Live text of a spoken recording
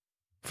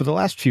For the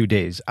last few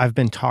days, I've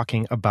been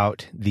talking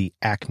about the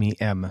Acme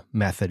M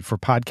method for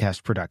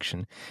podcast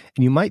production,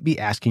 and you might be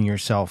asking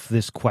yourself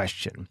this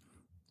question.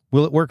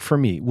 Will it work for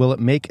me? Will it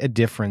make a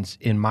difference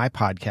in my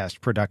podcast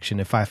production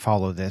if I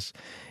follow this?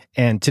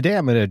 And today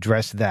I'm going to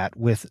address that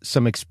with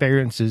some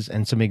experiences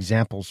and some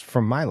examples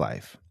from my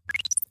life.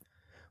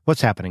 What's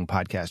happening,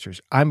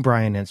 podcasters? I'm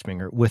Brian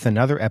Ensminger with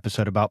another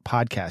episode about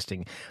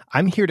podcasting.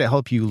 I'm here to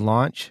help you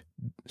launch,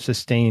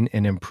 sustain,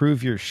 and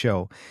improve your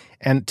show.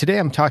 And today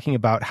I'm talking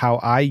about how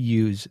I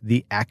use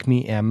the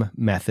Acme M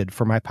method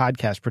for my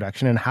podcast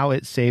production and how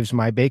it saves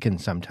my bacon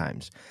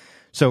sometimes.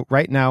 So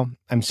right now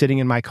I'm sitting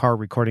in my car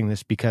recording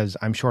this because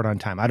I'm short on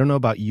time. I don't know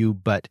about you,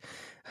 but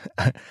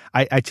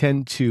I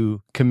tend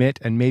to commit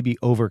and maybe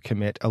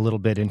overcommit a little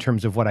bit in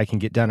terms of what I can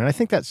get done. And I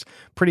think that's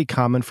pretty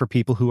common for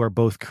people who are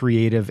both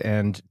creative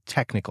and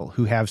technical,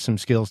 who have some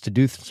skills to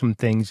do some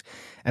things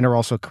and are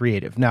also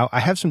creative. Now, I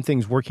have some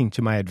things working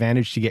to my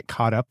advantage to get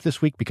caught up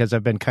this week because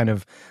I've been kind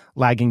of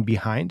lagging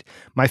behind.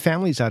 My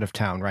family's out of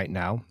town right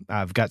now.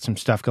 I've got some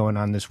stuff going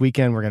on this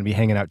weekend. We're going to be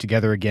hanging out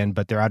together again,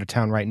 but they're out of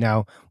town right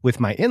now with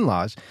my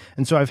in-laws.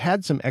 And so I've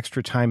had some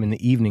extra time in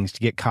the evenings to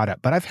get caught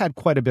up, but I've had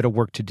quite a bit of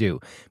work to do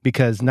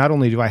because not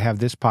only do I have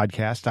this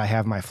podcast, I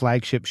have my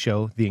flagship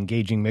show, the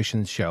Engaging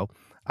Missions Show.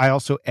 I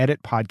also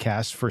edit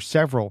podcasts for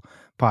several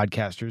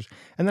podcasters.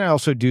 And then I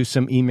also do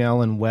some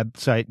email and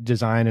website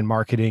design and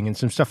marketing and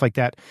some stuff like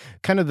that.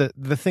 Kind of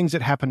the things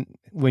that happen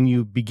when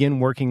you begin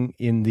working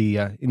in the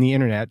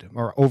internet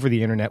or over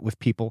the internet with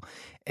people,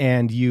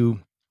 and you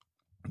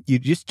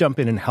just jump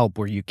in and help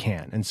where you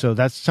can. And so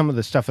that's some of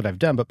the stuff that I've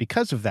done. But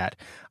because of that,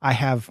 I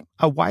have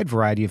a wide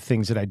variety of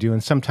things that I do.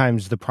 And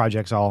sometimes the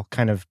projects all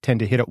kind of tend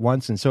to hit at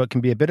once. And so it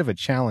can be a bit of a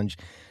challenge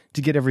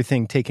to get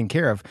everything taken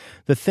care of.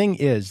 The thing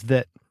is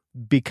that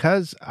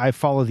because I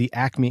follow the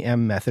Acme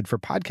M method for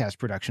podcast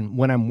production,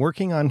 when I'm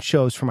working on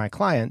shows for my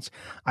clients,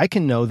 I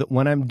can know that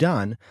when I'm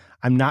done,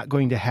 I'm not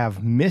going to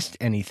have missed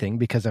anything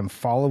because I'm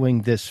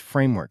following this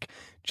framework.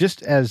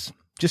 Just as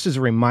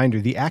a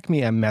reminder, the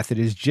Acme M method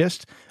is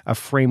just a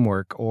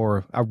framework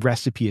or a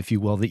recipe, if you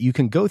will, that you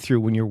can go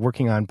through when you're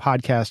working on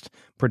podcast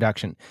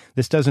production.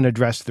 This doesn't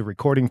address the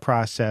recording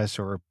process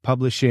or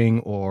publishing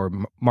or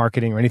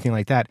marketing or anything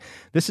like that.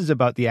 This is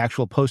about the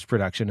actual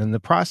post-production. And the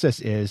process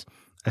is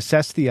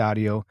assess the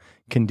audio,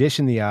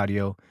 condition the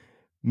audio,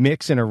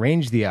 mix and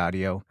arrange the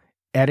audio,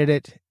 edit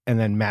it, and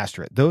then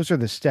master it. Those are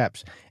the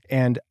steps.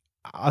 And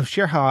I'll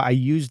share how I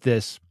used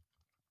this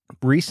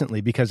recently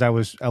because I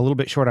was a little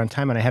bit short on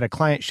time and I had a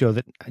client show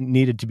that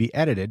needed to be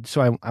edited.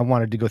 So I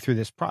wanted to go through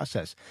this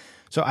process.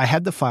 So I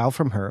had the file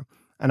from her,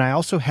 and I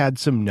also had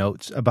some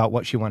notes about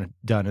what she wanted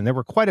done. And there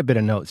were quite a bit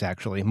of notes,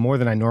 actually, more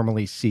than I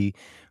normally see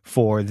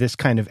for this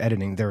kind of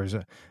editing. There was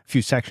a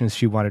few sections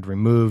she wanted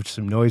removed,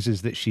 some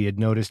noises that she had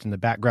noticed in the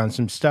background,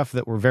 some stuff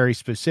that were very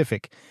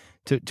specific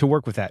to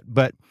work with that.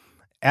 But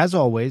as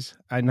always,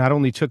 I not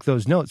only took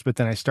those notes, but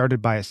then I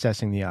started by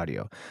assessing the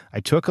audio.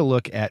 I took a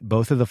look at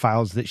both of the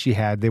files that she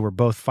had. They were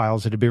both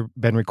files that had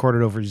been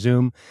recorded over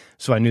Zoom,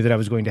 so I knew that I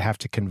was going to have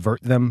to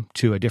convert them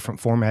to a different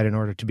format in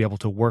order to be able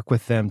to work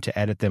with them, to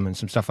edit them, and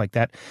some stuff like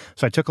that.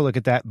 So I took a look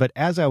at that. But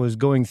as I was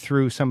going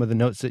through some of the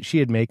notes that she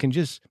had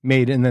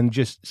made and then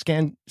just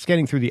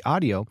scanning through the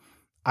audio,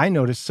 I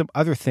noticed some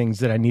other things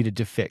that I needed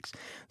to fix.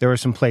 There were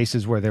some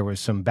places where there was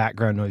some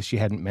background noise she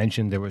hadn't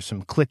mentioned. There was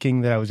some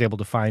clicking that I was able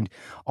to find,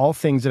 all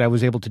things that I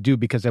was able to do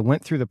because I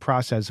went through the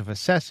process of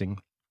assessing.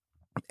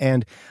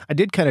 And I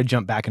did kind of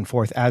jump back and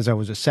forth as I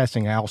was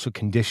assessing. I also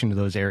conditioned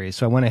those areas.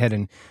 So I went ahead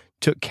and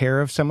took care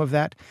of some of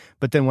that.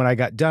 But then when I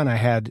got done, I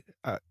had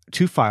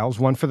two files,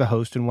 one for the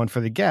host and one for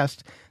the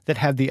guest, that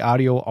had the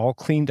audio all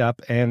cleaned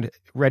up and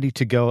ready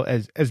to go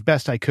as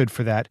best I could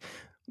for that.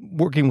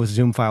 Working with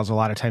Zoom files, a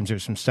lot of times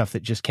there's some stuff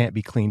that just can't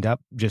be cleaned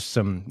up. There's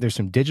some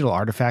digital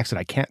artifacts that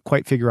I can't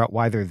quite figure out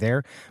why they're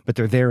there, but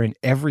they're there in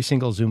every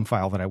single Zoom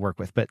file that I work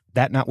with. But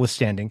that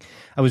notwithstanding,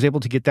 I was able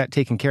to get that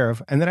taken care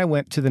of. And then I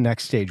went to the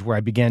next stage where I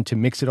began to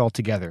mix it all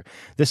together.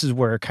 This is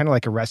where, kind of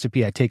like a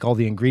recipe, I take all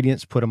the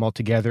ingredients, put them all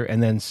together,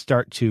 and then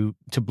start to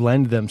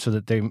blend them so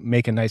that they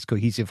make a nice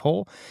cohesive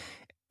whole.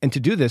 And to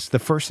do this, the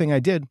first thing I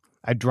did,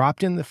 I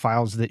dropped in the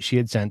files that she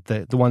had sent,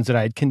 the ones that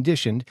I had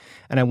conditioned,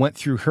 and I went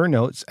through her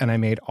notes and I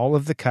made all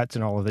of the cuts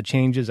and all of the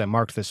changes. I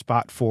marked the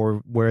spot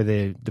for where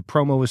the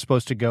promo was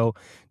supposed to go,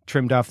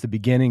 trimmed off the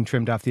beginning,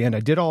 trimmed off the end. I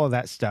did all of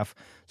that stuff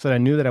so that I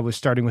knew that I was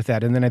starting with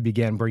that. And then I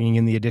began bringing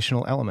in the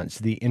additional elements,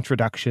 the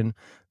introduction,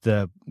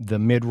 the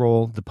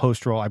mid-roll, the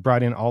post-roll. I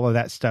brought in all of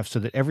that stuff so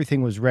that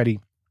everything was ready.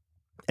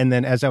 And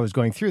then as I was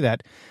going through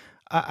that,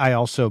 I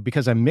also,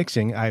 because I'm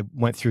mixing, I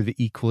went through the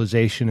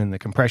equalization and the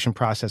compression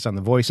process on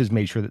the voices,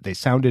 made sure that they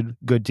sounded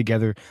good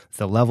together,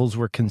 the levels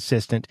were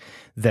consistent,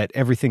 that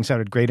everything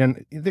sounded great.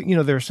 And,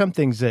 there are some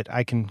things that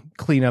I can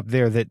clean up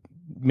there that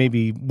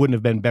maybe wouldn't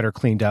have been better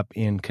cleaned up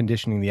in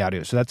conditioning the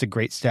audio. So that's a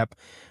great step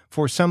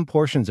for some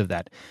portions of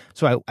that.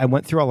 So I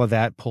went through all of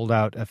that, pulled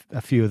out a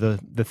few of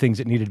the things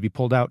that needed to be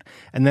pulled out.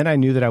 And then I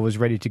knew that I was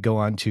ready to go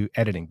on to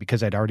editing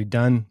because I'd already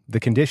done the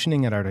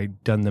conditioning, I'd already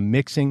done the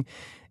mixing.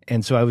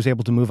 And so I was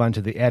able to move on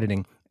to the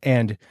editing.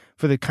 And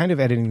for the kind of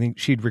editing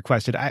she'd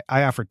requested,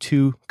 I offer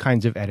two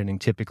kinds of editing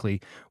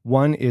typically.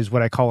 One is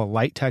what I call a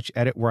light touch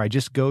edit, where I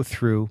just go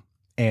through,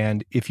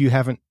 and if you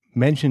haven't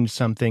mentioned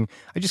something,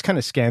 I just kind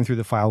of scan through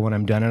the file when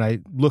I'm done, and I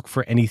look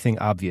for anything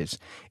obvious,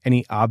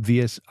 any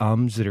obvious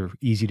ums that are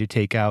easy to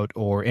take out,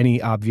 or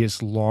any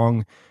obvious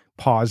long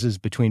pauses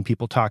between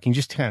people talking,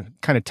 just to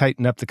kind of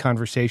tighten up the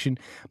conversation.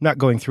 I'm not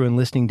going through and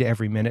listening to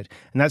every minute,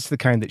 and that's the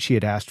kind that she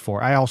had asked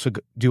for. I also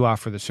do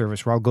offer the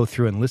service where I'll go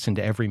through and listen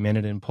to every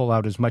minute and pull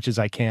out as much as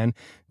I can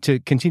to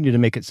continue to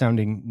make it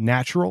sounding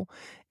natural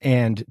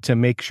and to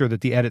make sure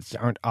that the edits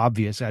aren't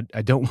obvious.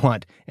 I don't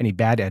want any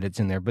bad edits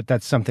in there, but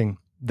that's something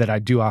that I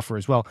do offer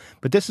as well.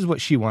 But this is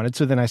what she wanted,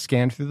 so then I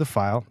scanned through the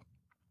file,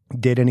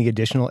 did any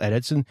additional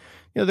edits, and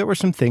there were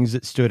some things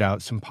that stood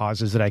out, some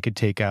pauses that I could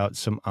take out,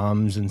 some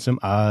ums and some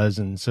uhs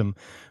and some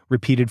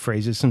repeated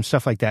phrases, some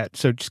stuff like that.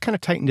 So just kind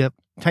of tightened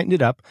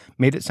it up,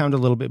 made it sound a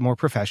little bit more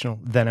professional.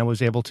 Then I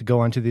was able to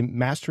go on to the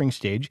mastering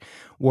stage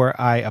where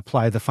I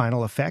apply the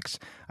final effects.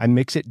 I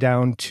mix it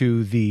down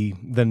to the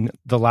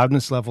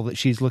loudness level that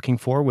she's looking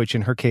for, which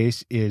in her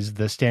case is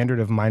the standard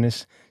of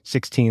minus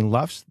 16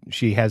 LUFS.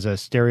 She has a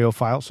stereo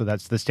file, so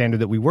that's the standard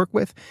that we work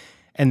with.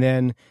 And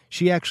then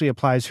she actually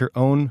applies her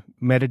own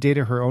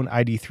metadata, her own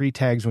ID3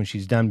 tags when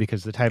she's done,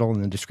 because the title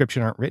and the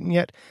description aren't written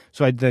yet.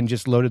 So I then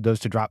just loaded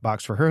those to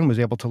Dropbox for her and was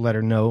able to let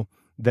her know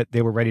that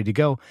they were ready to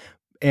go.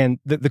 And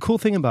the cool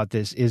thing about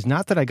this is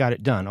not that I got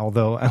it done,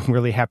 although I'm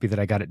really happy that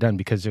I got it done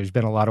because there's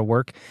been a lot of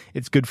work.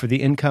 It's good for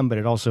the income, but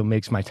it also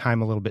makes my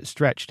time a little bit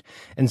stretched.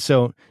 And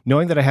so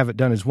knowing that I have it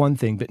done is one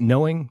thing, but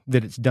knowing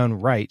that it's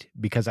done right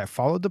because I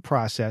followed the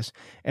process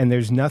and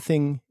there's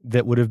nothing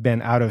that would have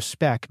been out of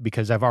spec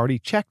because I've already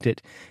checked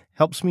it,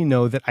 helps me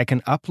know that I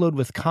can upload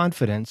with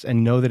confidence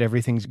and know that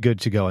everything's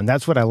good to go. And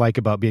that's what I like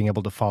about being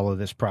able to follow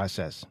this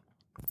process.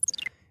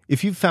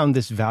 If you've found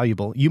this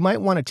valuable, you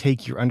might want to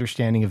take your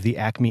understanding of the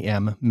Acme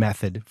M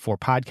method for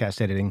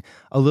podcast editing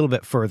a little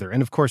bit further.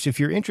 And of course, if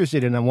you're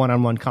interested in a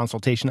one-on-one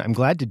consultation, I'm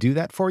glad to do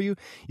that for you.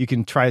 You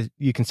can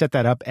set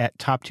that up at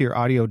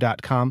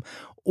toptieraudio.com.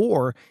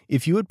 Or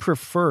if you would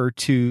prefer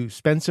to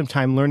spend some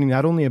time learning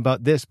not only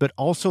about this, but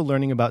also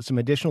learning about some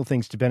additional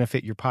things to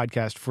benefit your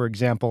podcast, for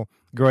example,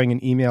 growing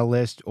an email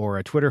list or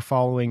a Twitter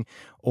following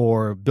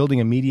or building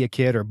a media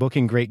kit or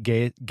booking great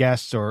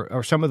guests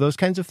or some of those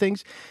kinds of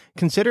things,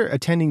 consider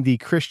attending the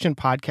Christian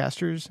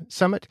Podcasters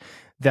Summit.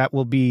 That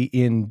will be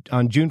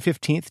on June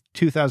 15th,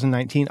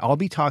 2019. I'll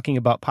be talking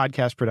about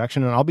podcast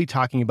production, and I'll be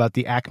talking about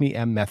the Acme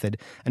M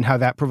method and how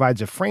that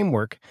provides a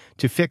framework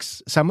to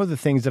fix some of the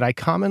things that I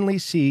commonly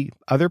see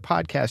other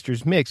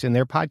podcasters mix in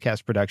their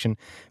podcast production,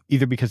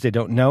 either because they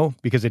don't know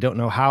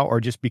how,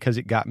 or just because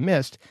it got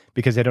missed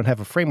because they don't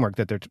have a framework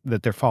that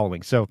they're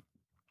following. So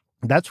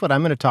that's what I'm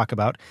going to talk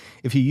about.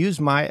 If you use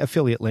my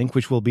affiliate link,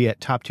 which will be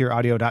at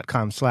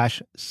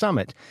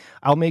toptieraudio.com/summit,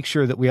 I'll make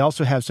sure that we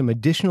also have some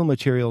additional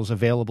materials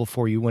available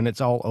for you when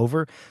it's all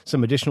over,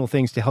 some additional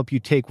things to help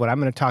you take what I'm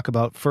going to talk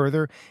about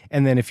further.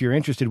 And then if you're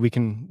interested, we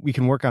can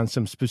work on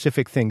some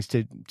specific things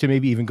to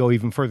maybe even go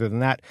even further than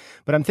that.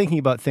 But I'm thinking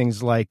about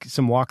things like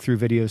some walkthrough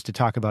videos to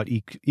talk about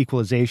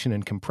equalization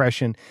and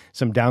compression,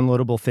 some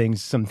downloadable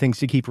things, some things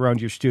to keep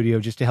around your studio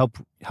just to help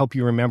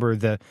you remember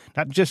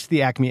not just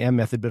the Acme M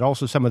method, but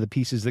also some of the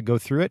pieces that go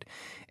through it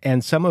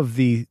and some of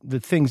the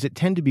things that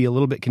tend to be a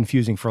little bit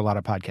confusing for a lot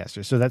of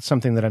podcasters. So that's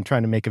something that I'm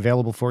trying to make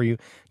available for you,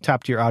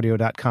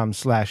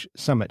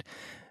 toptieraudio.com/summit.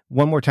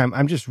 One more time,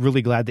 I'm just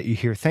really glad that you're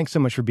here. Thanks so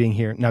much for being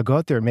here. Now go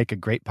out there and make a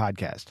great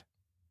podcast.